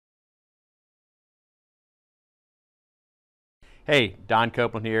Hey, Don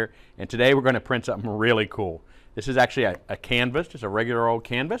Copeland here, and today we're going to print something really cool. This is actually a canvas, just a regular old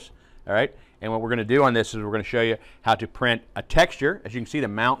canvas, all right? And what we're going to do on this is we're going to show you how to print a texture. As you can see, the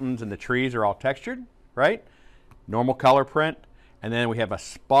mountains and the trees are all textured, right? Normal color print, and then we have a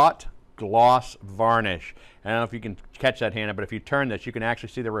spot gloss varnish. I don't know if you can catch that, Hannah, but if you turn this, you can actually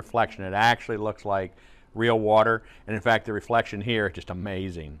see the reflection. It actually looks like real water, and in fact, the reflection here is just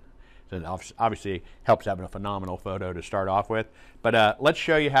amazing. So obviously helps having a phenomenal photo to start off with. But let's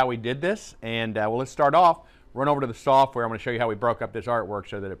show you how we did this. And well, let's start off, run over to the software. I'm going to show you how we broke up this artwork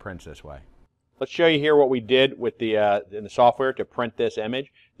so that it prints this way. Let's show you here what we did with the in the software to print this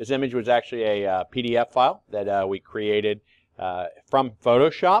image. This image was actually a PDF file that we created from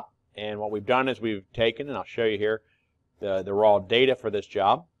Photoshop. And what we've done is we've taken, and I'll show you here, the raw data for this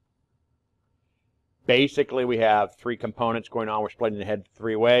job. Basically, we have three components going on. We're splitting the head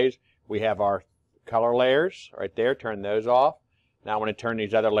three ways. We have our color layers right there. Turn those off. Now I want to turn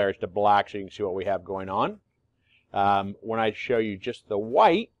these other layers to black so you can see what we have going on. When I show you just the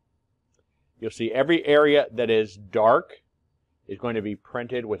white, you'll see every area that is dark is going to be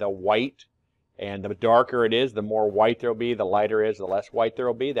printed with a white. And the darker it is, the more white there will be. The lighter it is, the less white there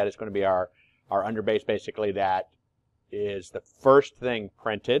will be. That is going to be our underbase. Basically, that is the first thing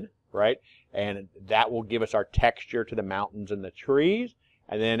printed, right? And that will give us our texture to the mountains and the trees.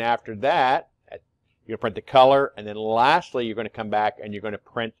 And then after that, you're going to print the color. And then lastly, you're going to come back and you're going to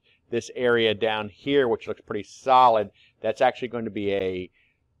print this area down here, which looks pretty solid. That's actually going to be a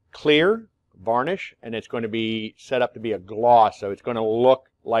clear varnish, and it's going to be set up to be a gloss. So it's going to look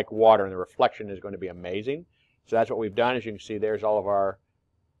like water, and the reflection is going to be amazing. So that's what we've done. As you can see, there's all of our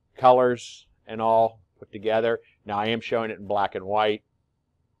colors and all put together. Now I am showing it in black and white,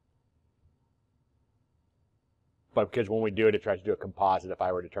 but because when we do it, it tries to do a composite if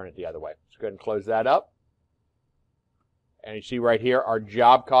I were to turn it the other way. Let's go ahead and close that up. And you see right here, our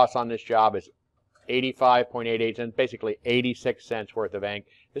job cost on this job is 85.88 cents, basically 86 cents worth of ink.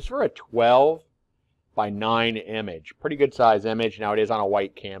 This is for a 12 by 9 image. Pretty good size image. Now it is on a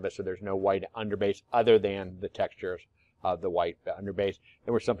white canvas, so there's no white underbase other than the textures of the white underbase.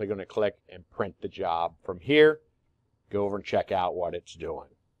 Then we're simply going to click and print the job from here. Go over and check out what it's doing.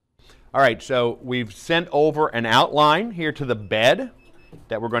 All right, so we've sent over an outline here to the bed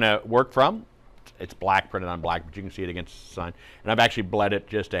that we're going to work from. It's black, printed on black, but you can see it against the sun. And I've actually bled it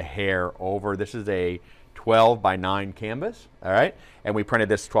just a hair over. This is a 12 by 9 canvas, all right? And we printed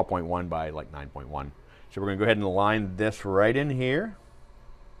this 12.1 by like 9.1. So we're going to go ahead and align this right in here,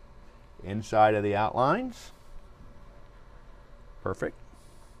 inside of the outlines. Perfect.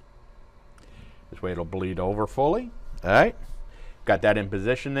 This way it'll bleed over fully, all right? Got that in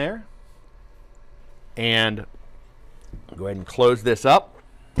position there. And go ahead and close this up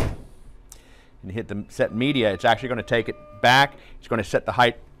and hit the set media. It's actually going to take it back. It's going to set the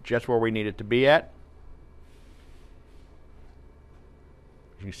height just where we need it to be at.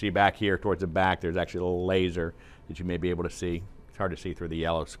 You can see back here towards the back, there's actually a little laser that you may be able to see. It's hard to see through the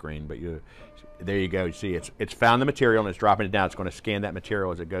yellow screen, but there you go. You see it's found the material and it's dropping it down. It's going to scan that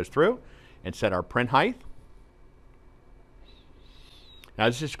material as it goes through and set our print height. Now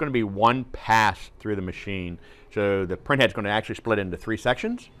this is just going to be one pass through the machine. So the print head's going to actually split into 3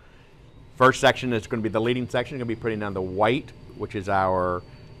 sections. First section is going to be the leading section. It's going to be putting down the white, which is our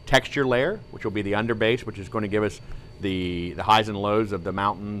texture layer, which will be the underbase, which is going to give us the highs and lows of the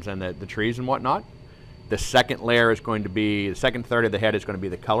mountains and the trees and whatnot. The second layer is going to be, the second third of the head is going to be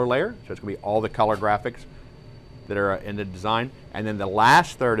the color layer. So it's going to be all the color graphics that are in the design. And then the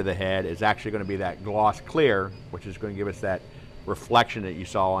last third of the head is actually going to be that gloss clear, which is going to give us that reflection that you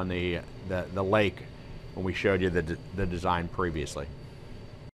saw on the lake when we showed you the design previously.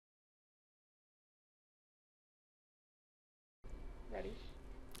 Ready?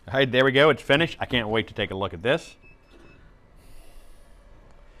 All right, there we go. It's finished. I can't wait to take a look at this.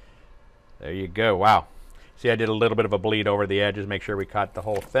 There you go. Wow. See, I did a little bit of a bleed over the edges. Make sure we caught the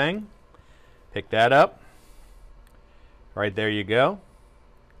whole thing. Pick that up. Right there you go.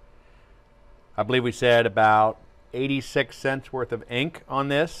 I believe we said about 86 cents worth of ink on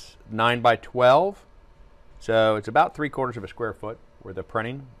this, 9 by 12. So it's about 3/4 of a square foot worth of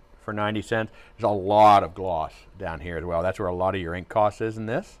printing for 90 cents. There's a lot of gloss down here as well. That's where a lot of your ink cost is in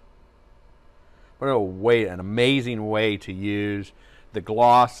this. What an amazing way to use the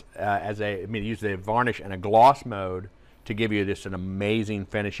gloss use the varnish and a gloss mode to give you just an amazing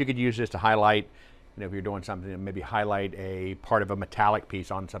finish. You could use this to highlight You know, if you're doing something, maybe highlight a part of a metallic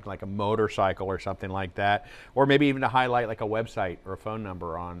piece on something like a motorcycle or something like that, or maybe even to highlight like a website or a phone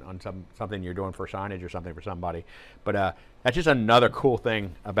number on something you're doing for signage or something for somebody. But that's just another cool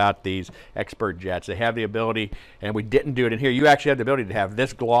thing about these XpertJets. They have the ability, and we didn't do it in here, you actually have the ability to have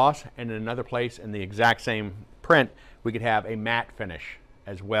this gloss, and in another place in the exact same print, we could have a matte finish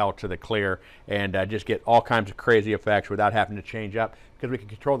as well to the clear, and just get all kinds of crazy effects without having to change up, because we can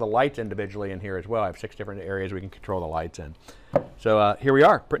control the lights individually in here as well. I have 6 different areas we can control the lights in. So here we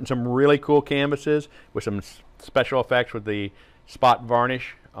are, printing some really cool canvases with some special effects with the spot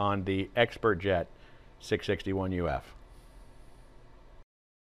varnish on the XpertJet 661UF.